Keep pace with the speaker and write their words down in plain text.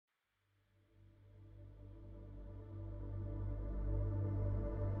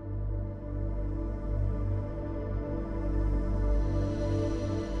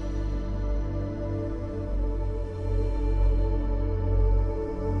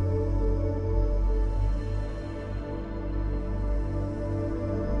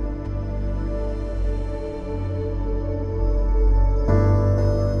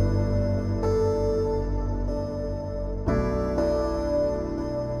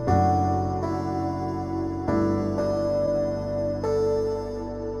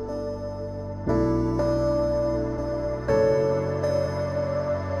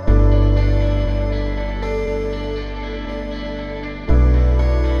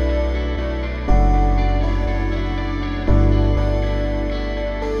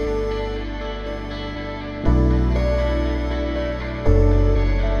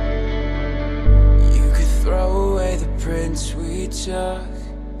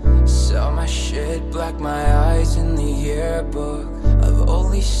all my shit, black my eyes in the yearbook. I've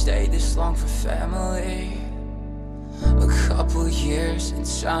only stayed this long for family. A couple years in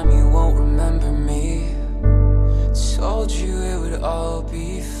time you won't remember me. Told you it would all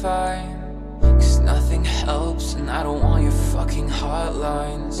be fine, 'cause nothing helps and I don't want your fucking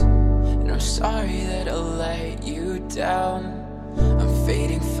hotlines. And I'm sorry that I let you down. I'm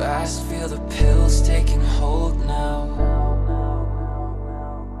fading fast, feel the pills taking hold now.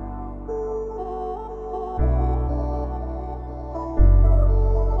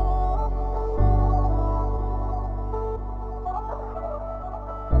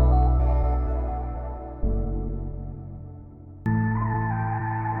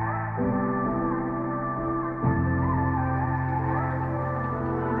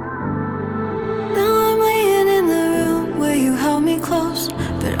 Close,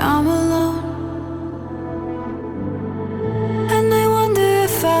 but I'm alone, and I wonder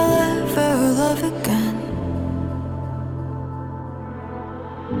if I'll ever love again.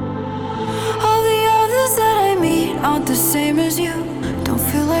 All the others that I meet aren't the same as you, don't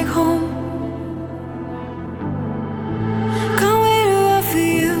feel like home. Can't wait around for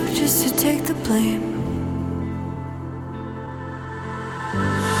you just to take the blame.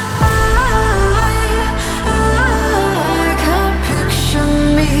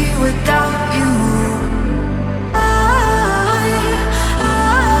 Without you,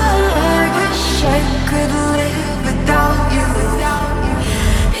 I wish I could live without you.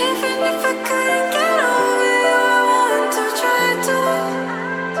 Even if I couldn't get over you, I want to try to.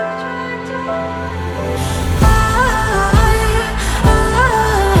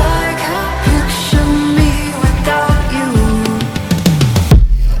 I can't picture me without you.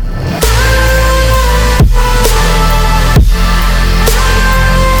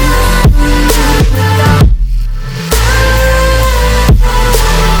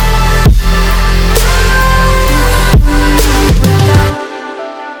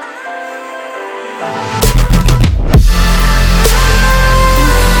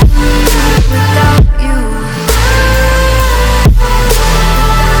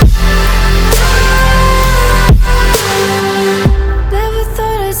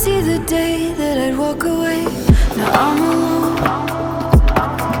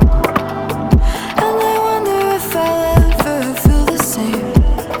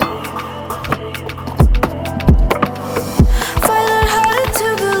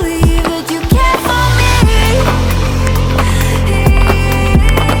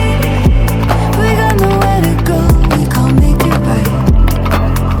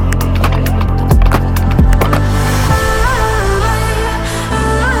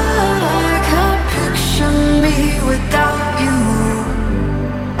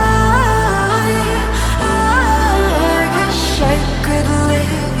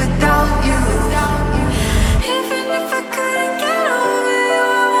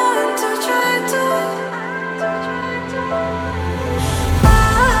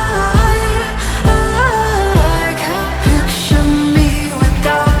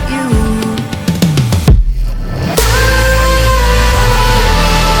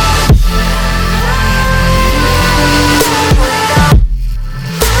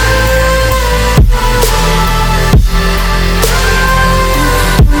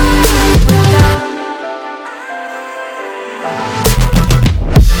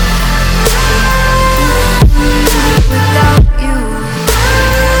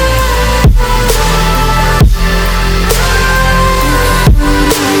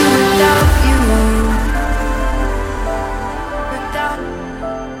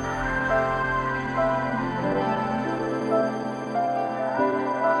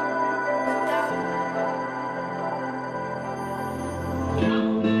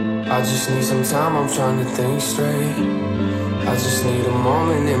 I just need some time, I'm trying to think straight. I just need a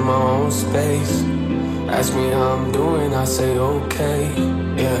moment in my own space. Ask me how I'm doing, I say okay,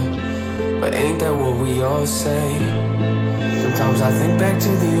 yeah. But ain't that what we all say? Sometimes I think back to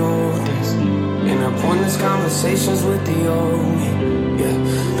the old days, in our pointless conversations with the old me, yeah.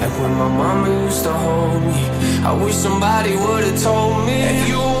 Back when my mama used to hold me, I wish somebody would've told me, if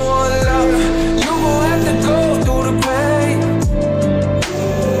you want love, you gon' have to go through the pain.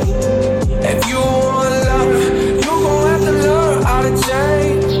 If you want love, you gon' have to learn how to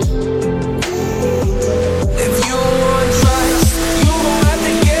change. If you want trust, you gon' have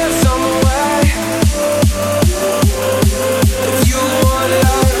to give some away. If you want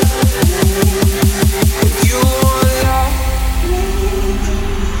love, if you want love.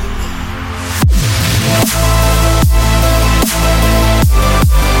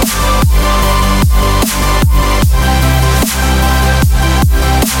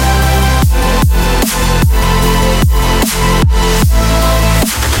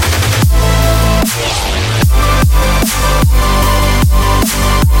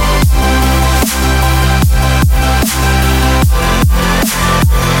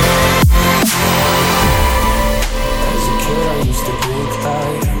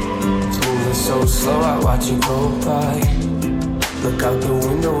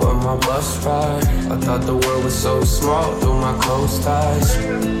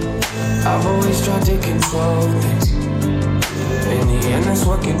 trust. I've always tried to control things. In the end, that's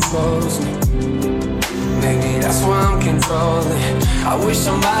what controls me. Maybe that's why I'm controlling. I wish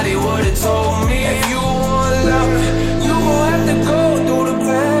somebody would've told me, if you want love, you gon' have to go through the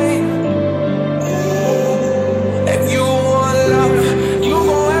pain. If you want love, you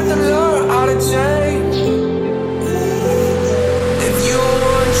gon' have to learn how to change. If you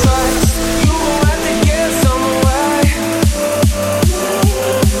want trust, you gon' have to give some away.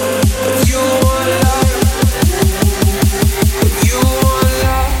 If you want love, if you want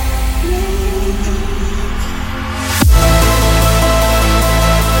love.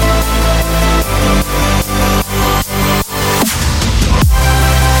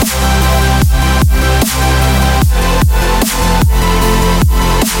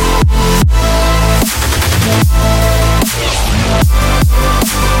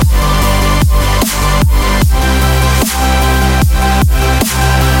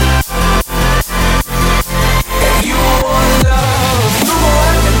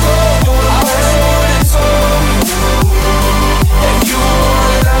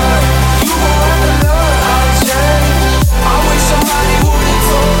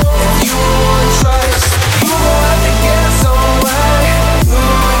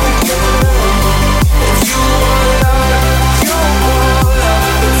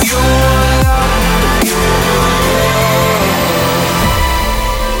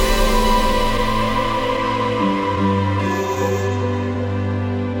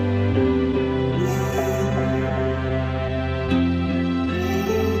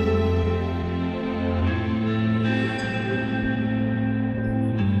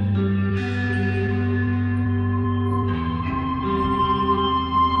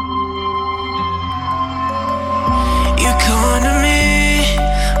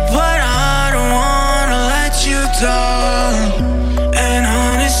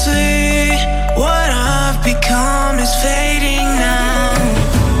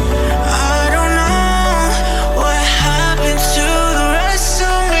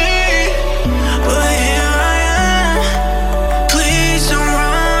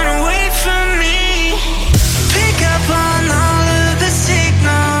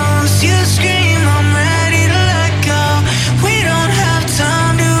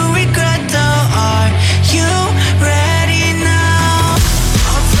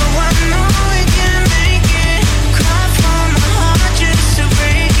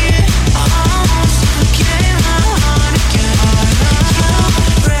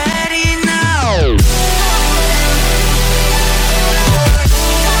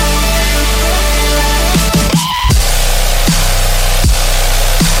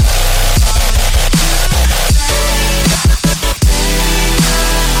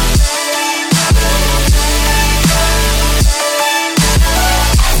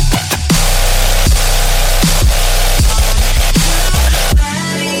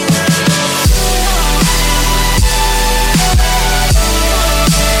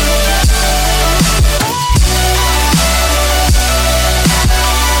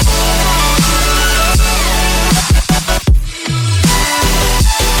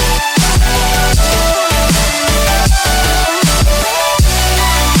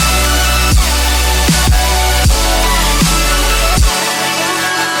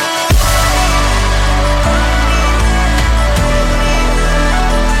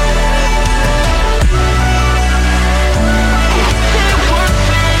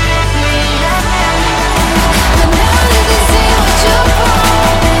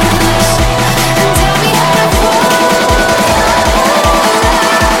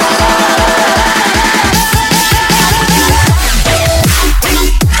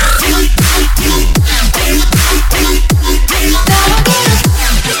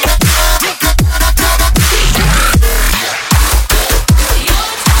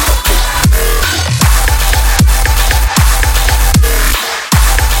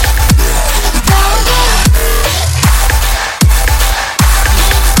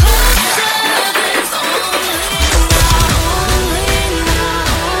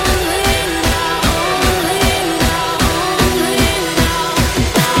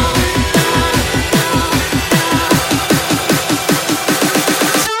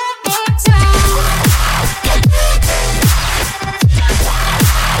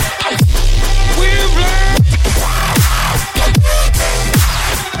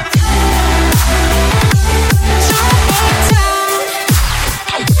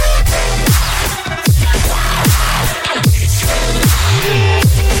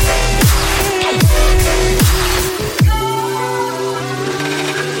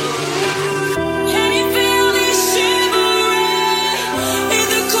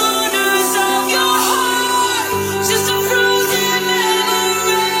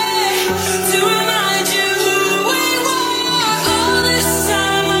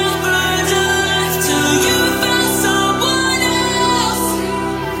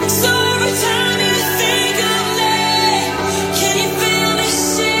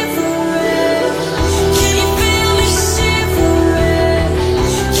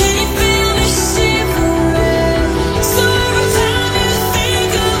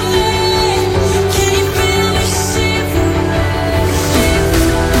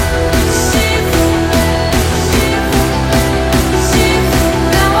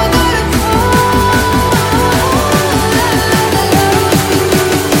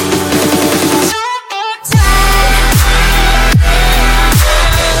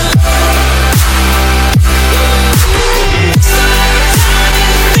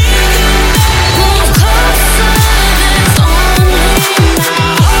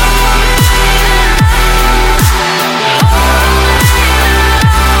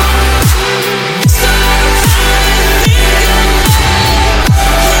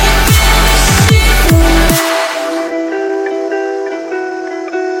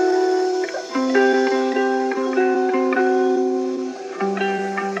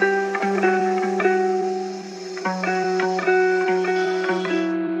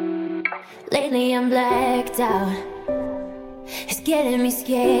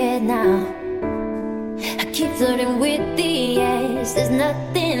 dead now. I keep flirting with the edge. There's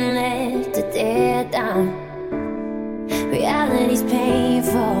nothing left to tear down. Reality's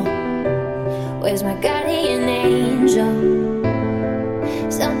painful. Where's my guardian angel?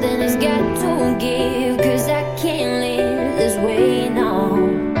 Something has got to give, 'cause I can't live this way, no.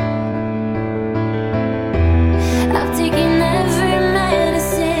 I've taken every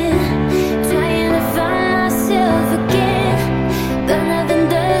medicine, trying to find myself again, but nothing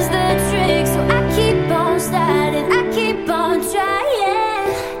does the trick, so I keep on sliding, I keep on trying.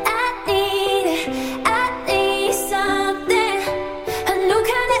 I need something, a new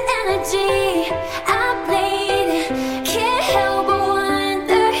kind of energy. I'm bleeding, can't help but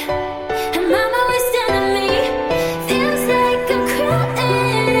wonder, am I always telling me? Feels like I'm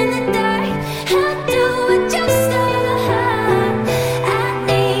crawling in the dark. How do I just start?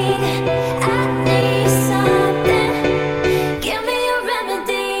 I need something. Give me a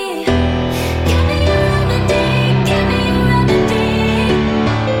remedy. Give me a remedy. Give me a remedy.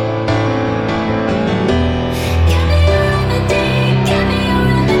 Give me a remedy. Give me a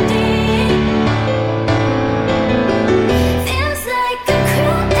remedy. Feels like I'm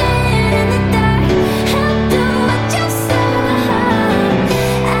crawling in the dark. How do I just start?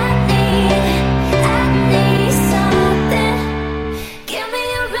 I need something. Give me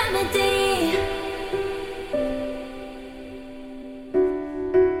a remedy.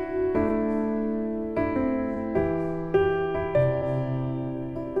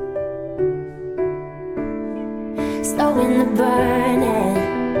 Slowing the burning,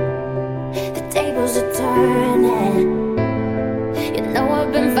 the tables are turning. You know I've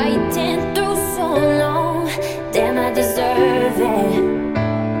been fighting through so long. Damn, I deserve it.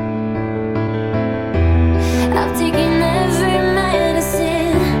 I've taken every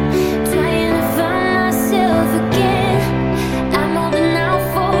medicine, trying to find myself again. I'm holding out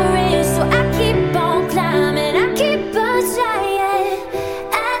for it, so I keep on climbing, I keep on trying.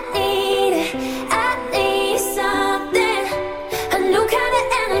 I need something, a new kind of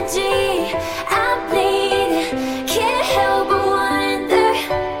energy. I'm bleeding, can't help but wonder,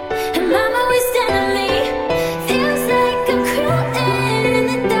 am I always telling me? Feels like I'm crawling in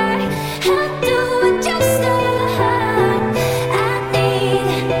the dark. How do I just start?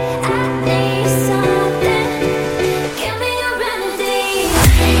 I need something. Give me a remedy.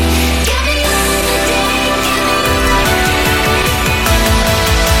 Give me a remedy. Give me a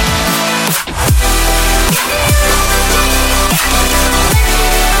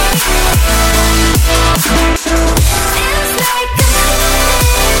Feels like I'm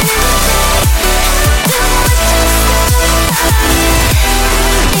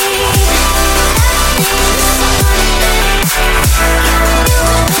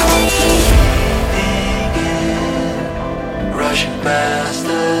Rushing past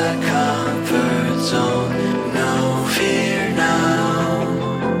the comfort zone, no fear now.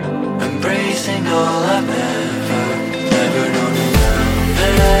 Embracing all I've never known.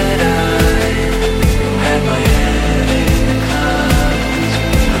 Now that I had my head in the clouds,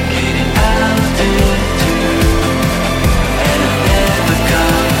 I'm gaining altitude, and I've never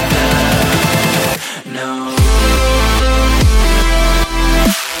come down. No.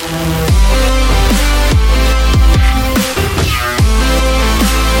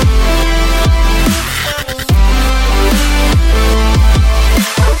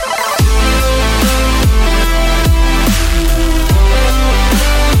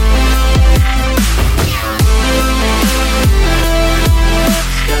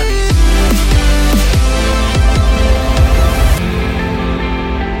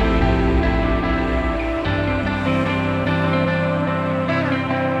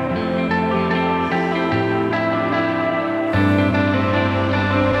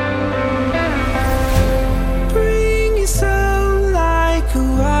 Bring yourself like a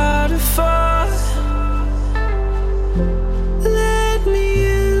waterfall. Let me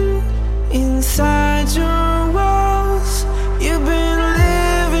inside your walls. You've been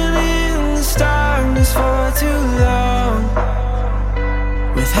living in the darkness for too long.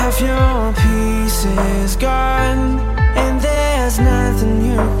 With half your pieces gone, and there's nothing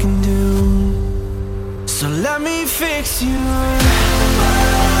you can do. So let me fix you.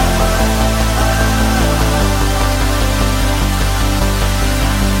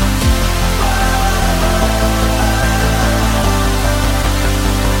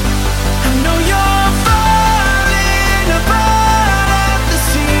 I know you're falling apart at the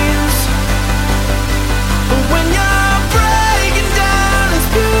seams, but when you're breaking down, it's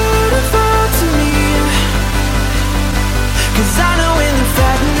beautiful to me. 'Cause I know in the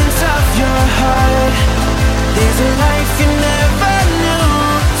fatness of your heart, there's a life you never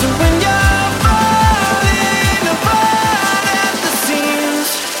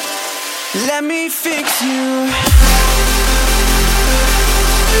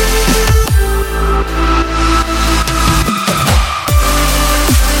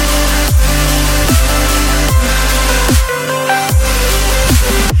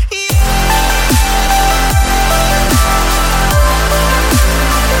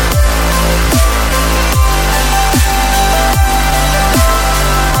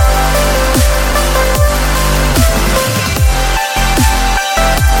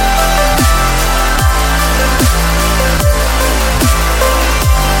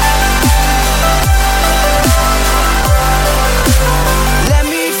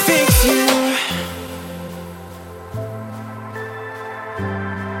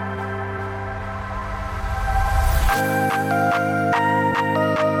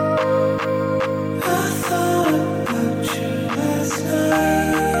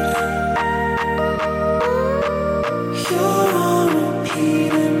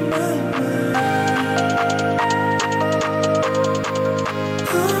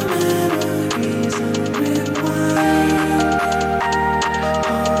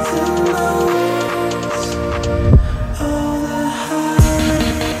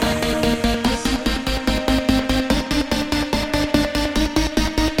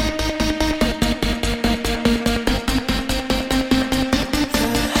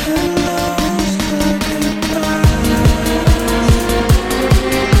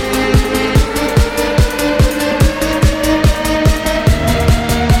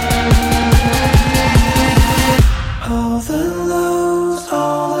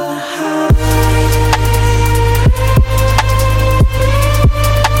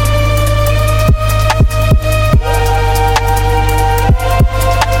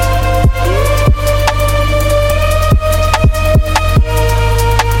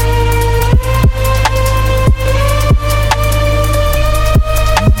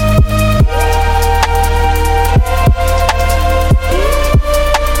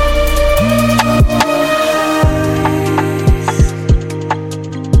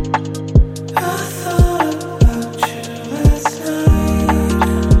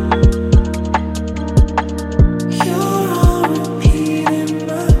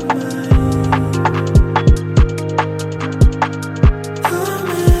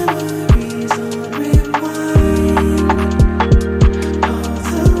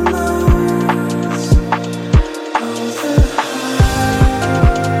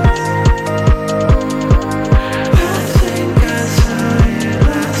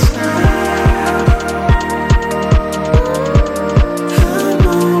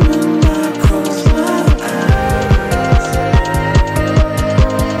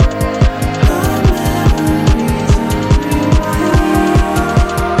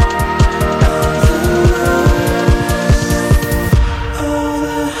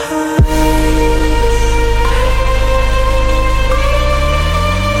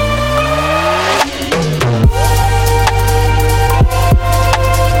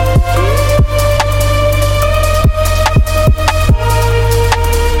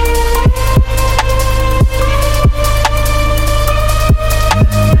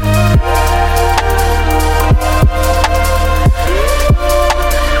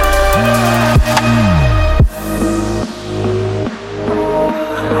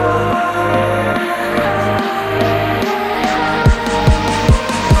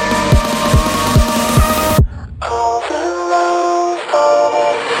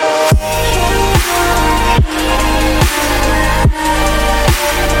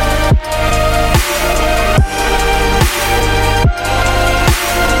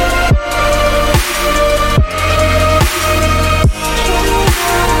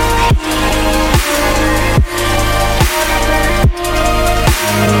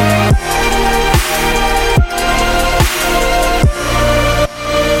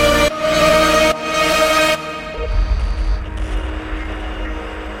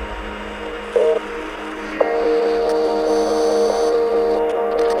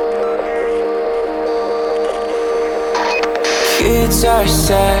kids are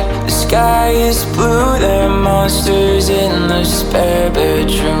sad, the sky is blue, there are monsters in the spare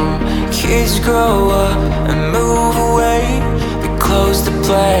bedroom. Kids grow up and move away, we close the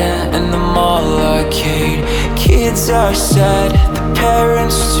plant and the mall arcade. Kids are sad, the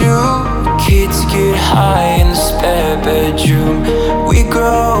parents too. Kids get high in the spare bedroom. We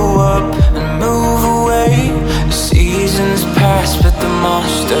grow up and move away. The seasons pass but the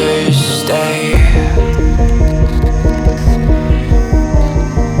monsters stay.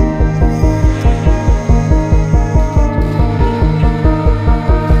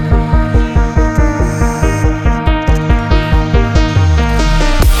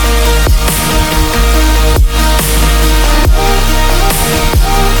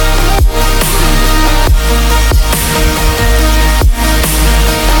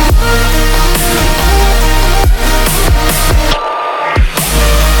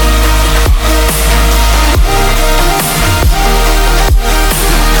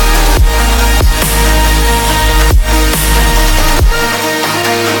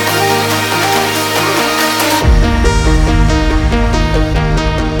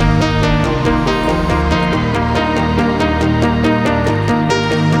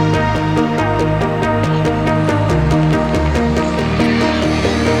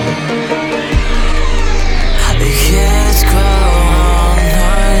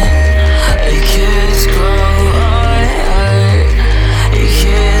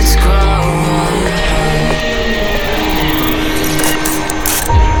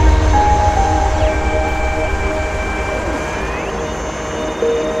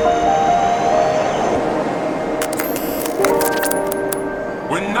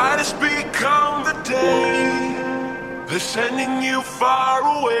 When night has become the day, they're sending you far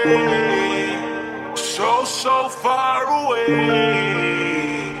away, so, so far away.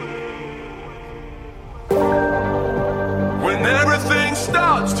 When everything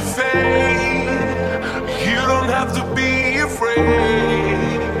starts to fade, you don't have to be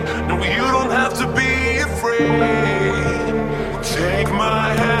afraid. No, you don't have to be afraid. Take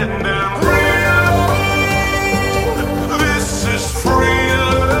my hand and real. This is free.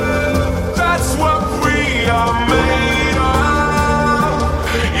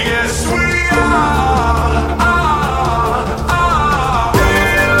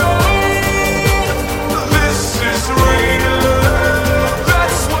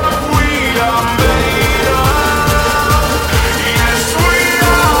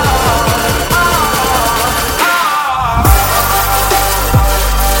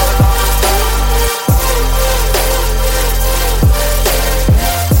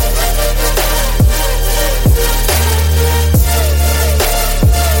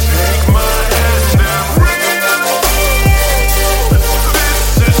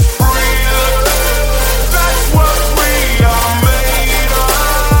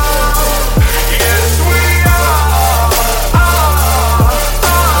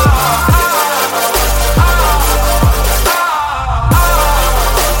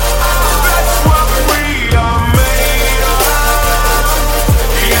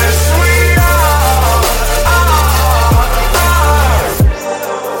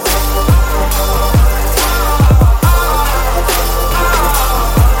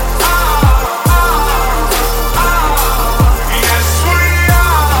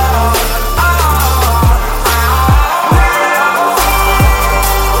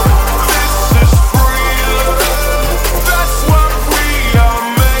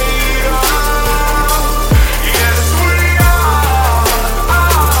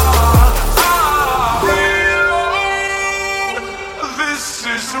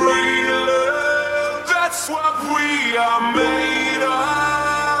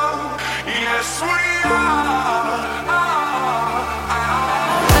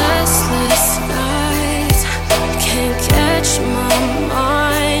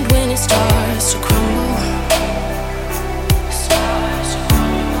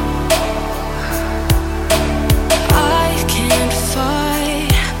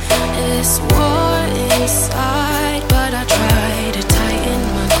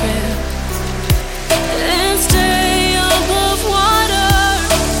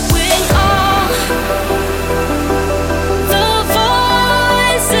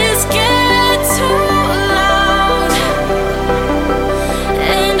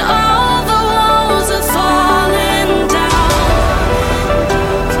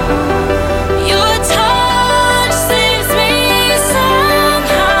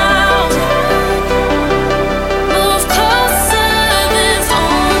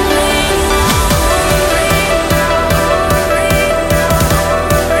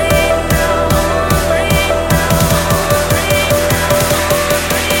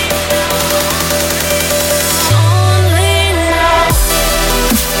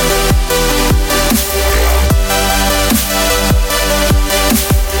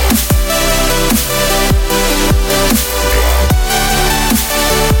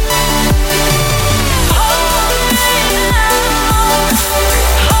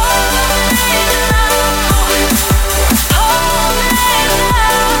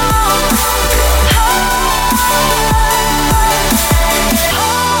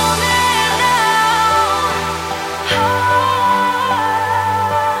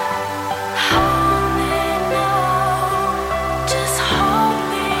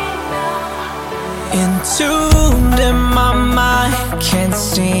 Tuned in my mind, can't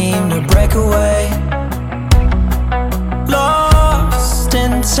seem to break away. Lost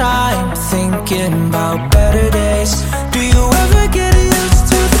in time, thinking about better days. Do you ever get used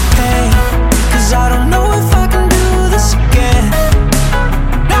to the pain? 'Cause I don't know if I can do this again.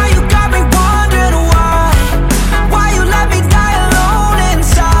 Now you got me wondering why you let me die alone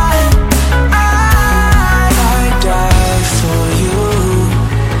inside. I died for you,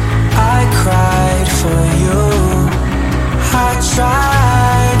 I cried for you, I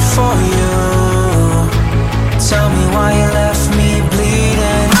tried for you. Tell me why you left me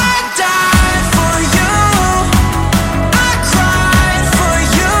bleeding. I died for you, I cried for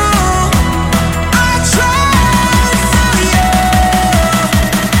you, I tried for you.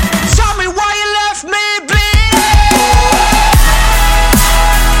 Tell me why you left me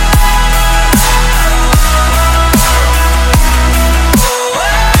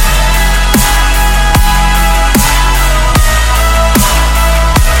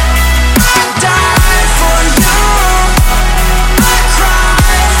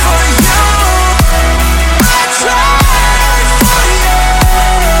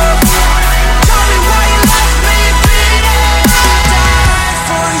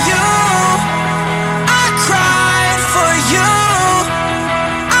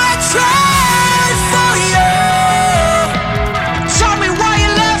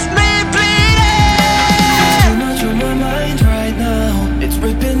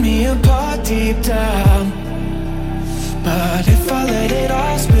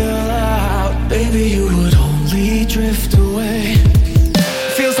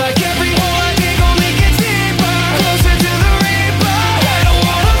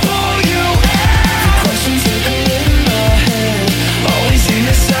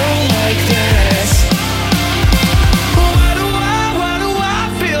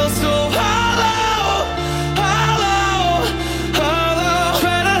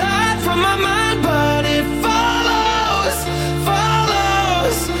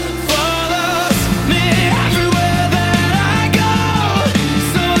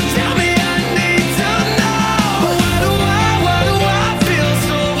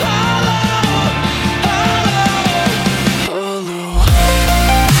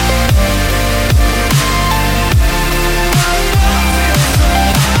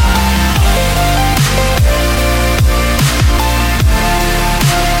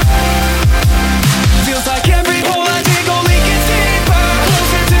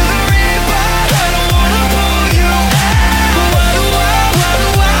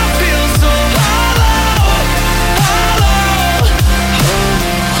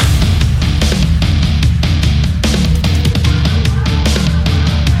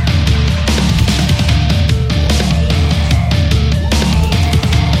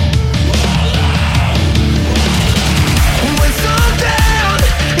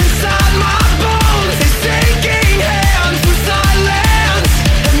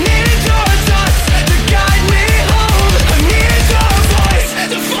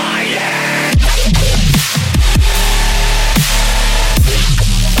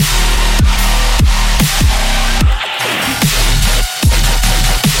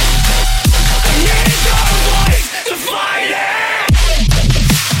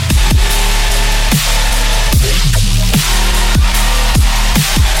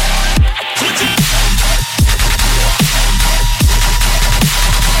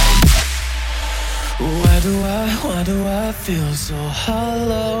Why do I feel so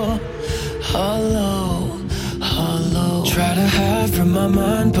hollow, hollow, hollow? Try to hide from my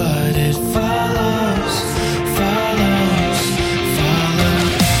mind, but it follows, follows,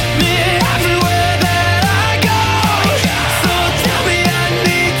 follows me everywhere that I go. So tell me, I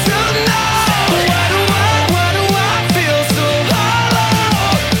need to know. Why do I feel so hollow?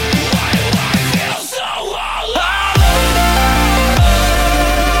 Why do I feel so hollow?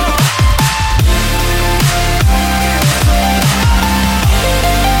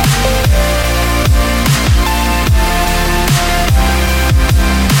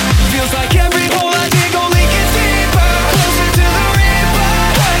 Feels like every hole I dig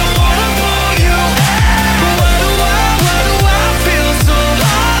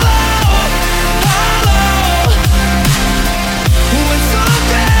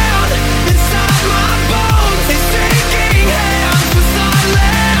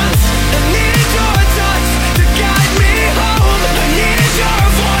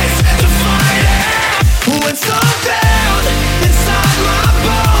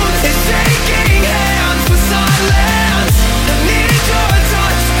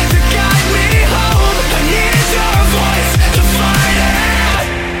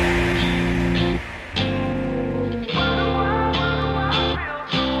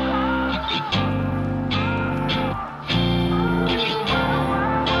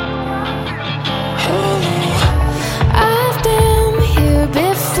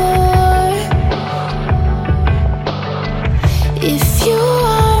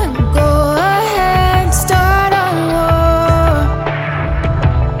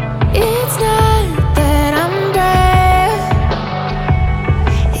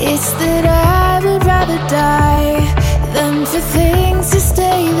things to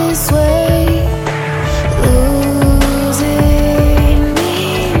stay this way. Losing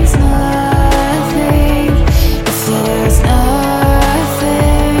means nothing if there's nothing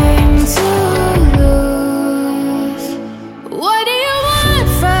to lose. What do you want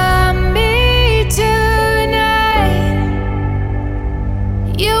from me tonight?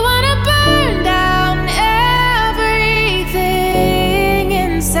 You wanna burn down everything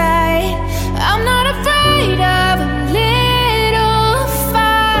inside. I'm not afraid of a little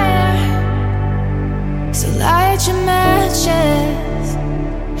fire, so light your matches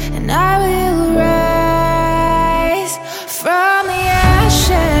and I will rise from the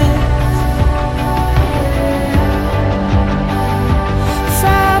ashes.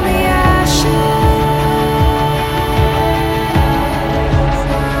 From the ashes.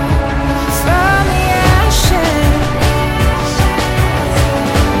 From the ashes.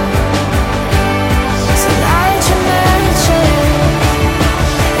 So light your matches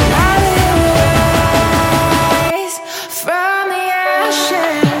and I will rise from the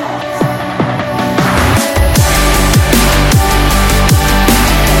ashes.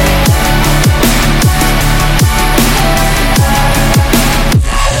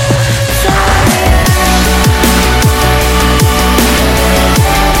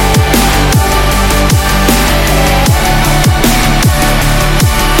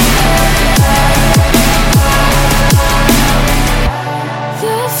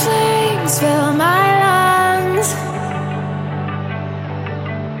 The flames fill my lungs,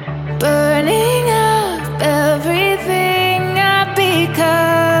 burning up everything I've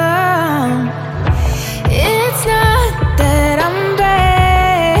become. It's not that I'm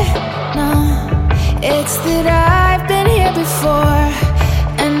brave, no, it's that I've been here before,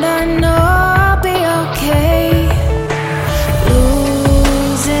 and I know I'll be okay.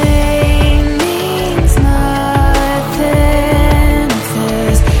 Losing means nothing if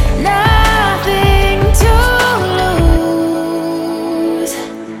there's nothing to lose.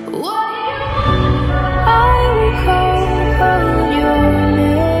 What do you want? I will call your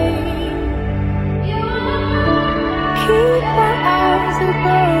name. Keep my eyes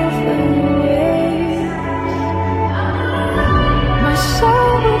above the waves. My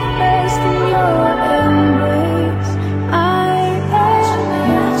soul will rest in your embrace. I am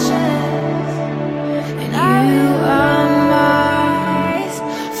matches, and you are mine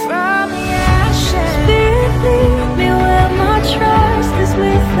from the ashes. Spirit, lead me where my trust is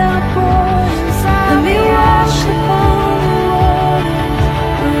without borders. Let me wash upon the waters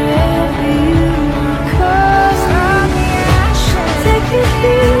wherever you come. From the ashes, take me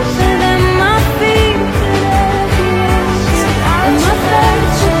deeper than my feet could ever reach, and my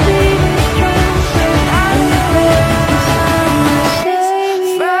faith should be stronger. And the presence of my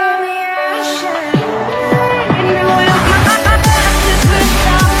Savior. From the ashes, and you will be ashes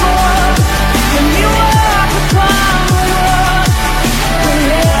without borders. Let me walk upon the water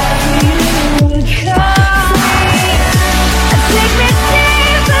wherever you would come. Take me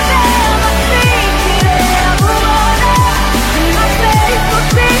deeper than my feet could ever wander, and my faith will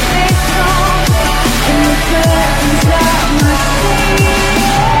be made stronger in the presence of my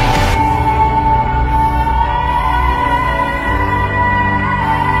Savior.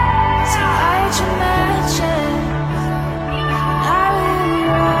 So light your matches, I will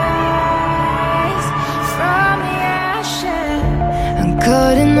rise from the ashes. I'm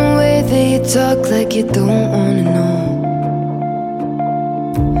caught in the way that you talk like you don't wanna know.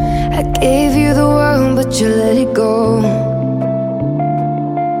 I gave you the world, but you let it go.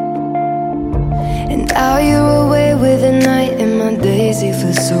 And now you're away with the night, and my days they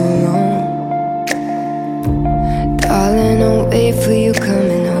feel so long. Darling, I'll wait for you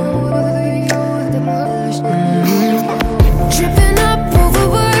coming home. Tripping up over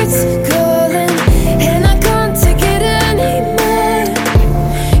words, calling, and I can't take it anymore.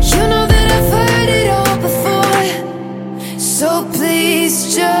 You know that I've heard it all before, so please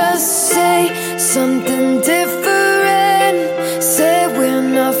just say something different. Say we're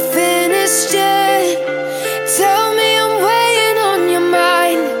not finished yet. Tell me I'm weighing on your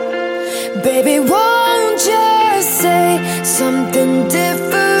mind. Baby, won't you say something different?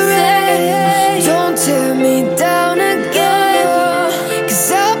 Don't tear me down again,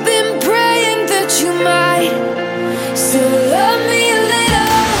 'cause I've been praying that you might still love me a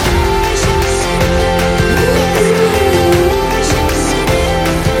little.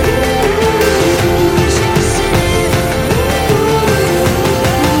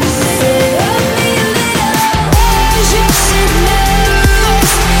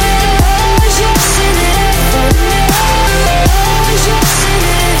 Just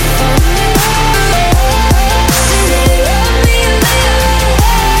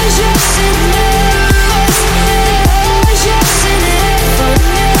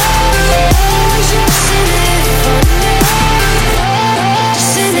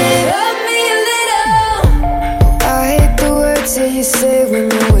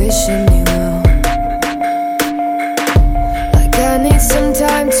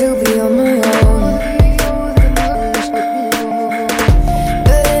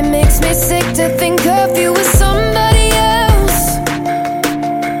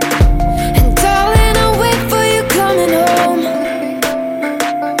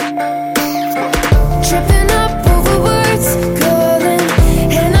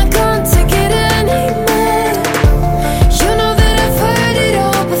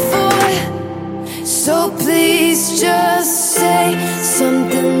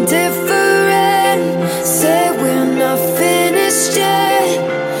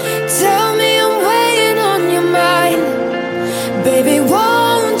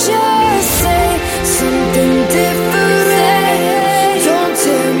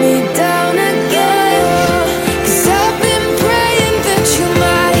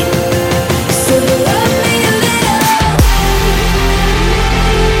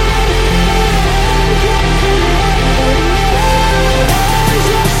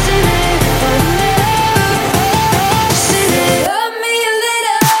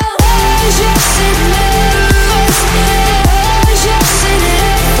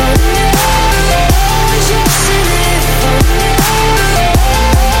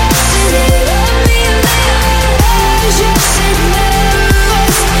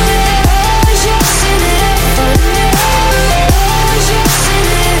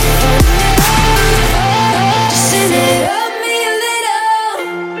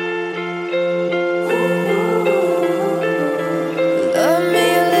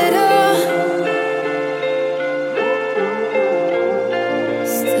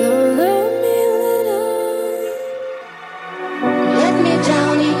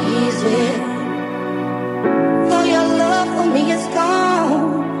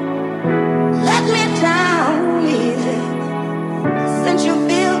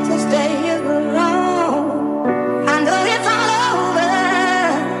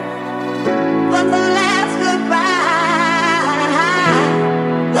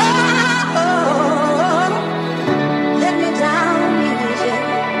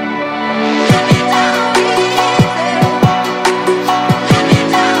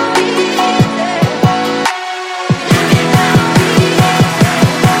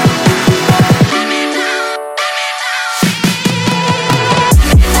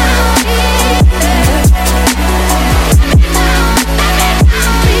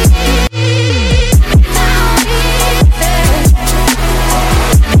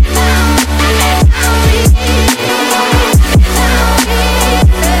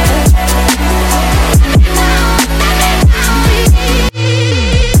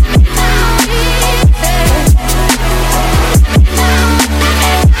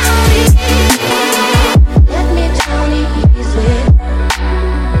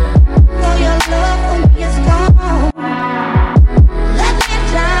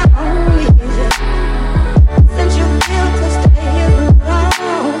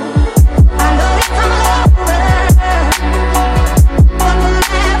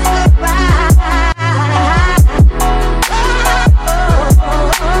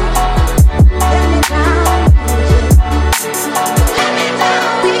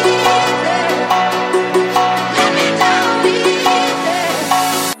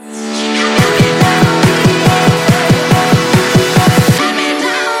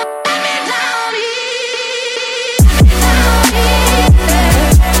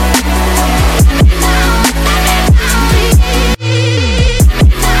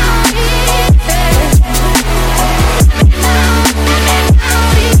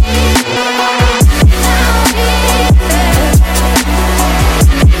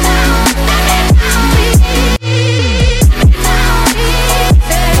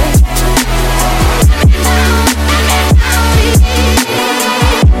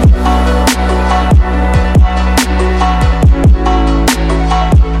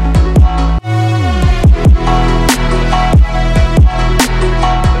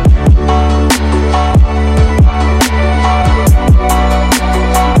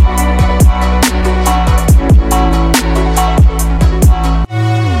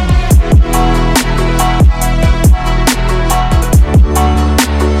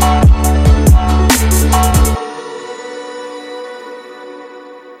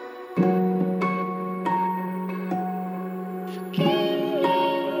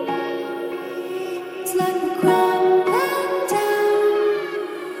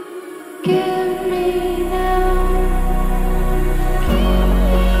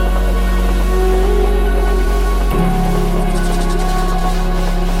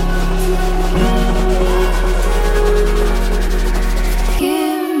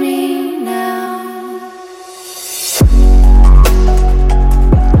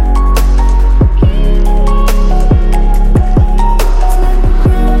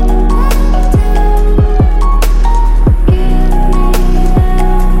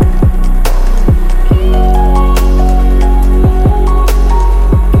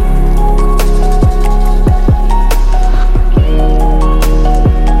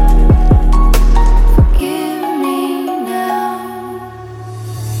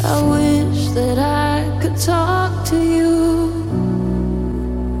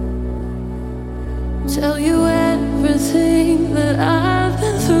tell you everything that I've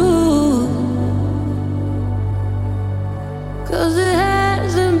been through. 'Cause it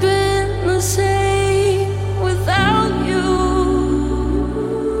hasn't been the same without you.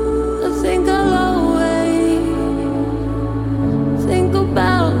 I think I'll always think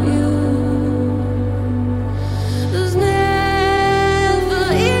about you. There's never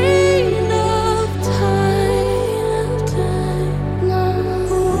enough time, no.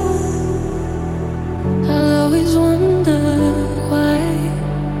 I'll always wonder why.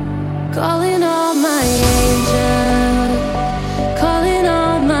 Calling all my angels, calling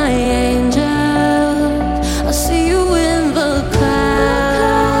all my angels. I see you in the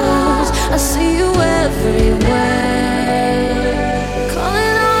clouds, I see you everywhere.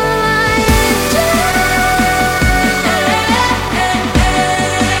 Calling all my angels,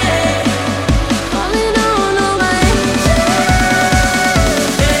 calling on all my angels,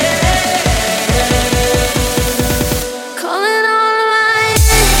 calling all my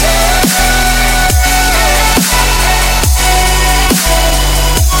angels, calling all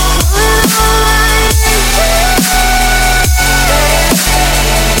my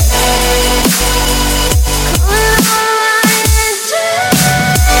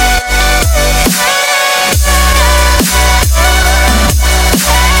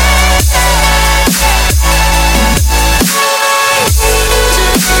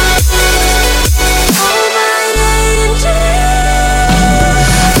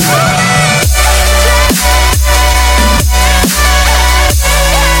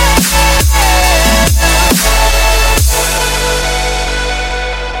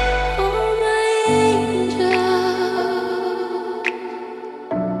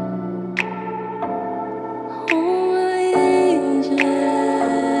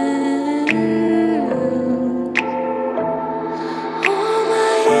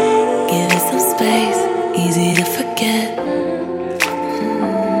give it some space, easy to forget.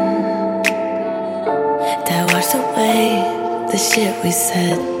 That washed away the shit we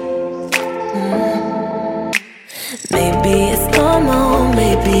said. Maybe it's normal,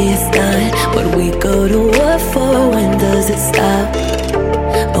 maybe it's not. What we go to war for, when does it stop?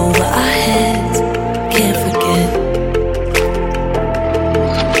 Over our heads, can't forget.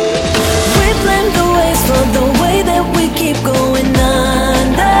 We blame the waves for the way that we keep going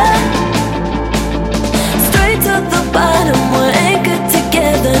under. Straight to the bottom, we're anchored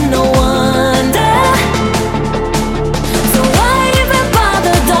together, no wonder. So why even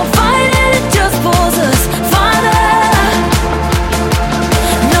bother? Don't fight it, it just pulls us farther.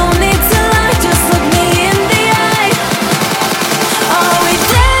 No need to lie, just look me in the eye.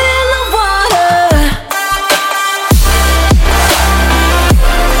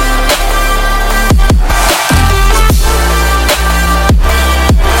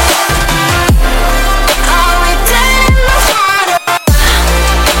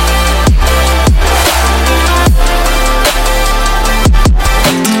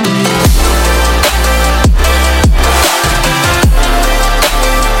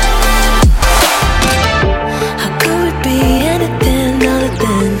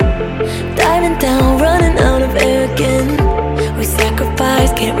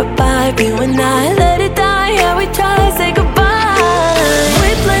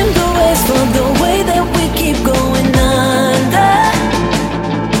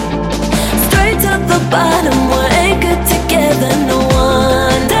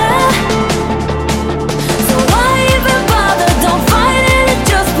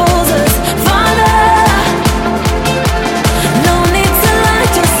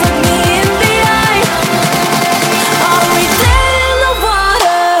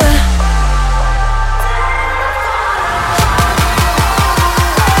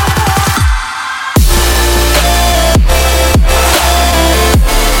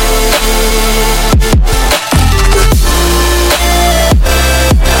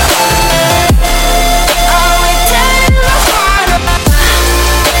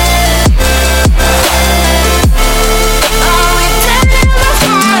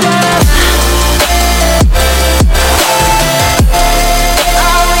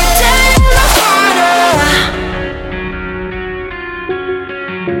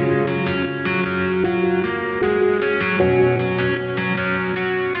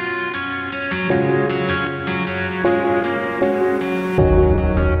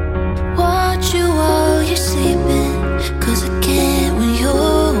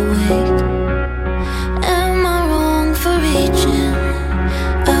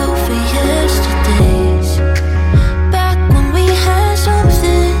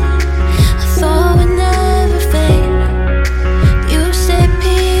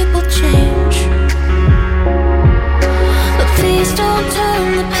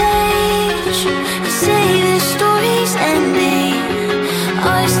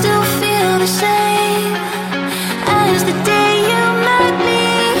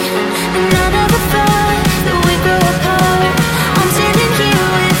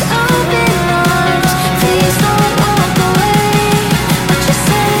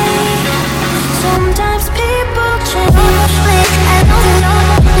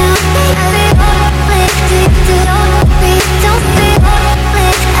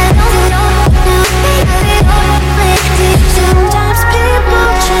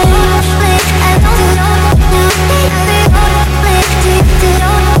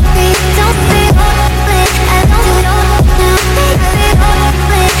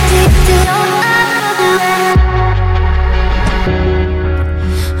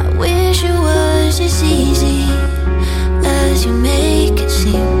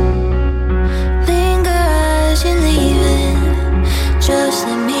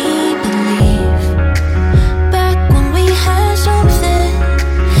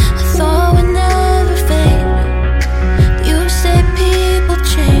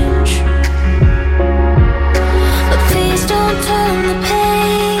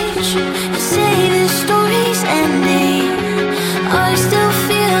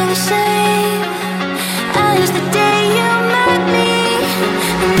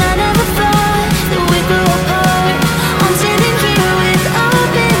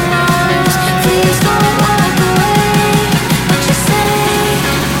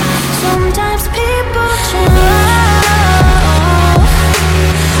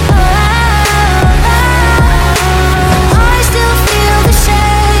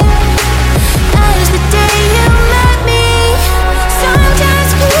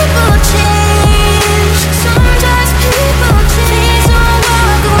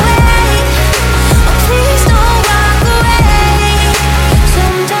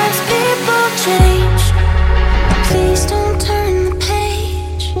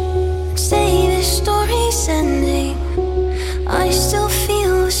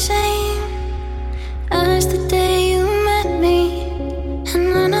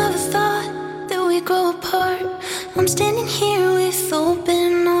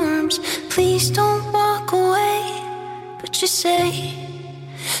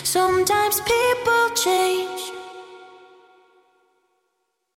 Sometimes people change.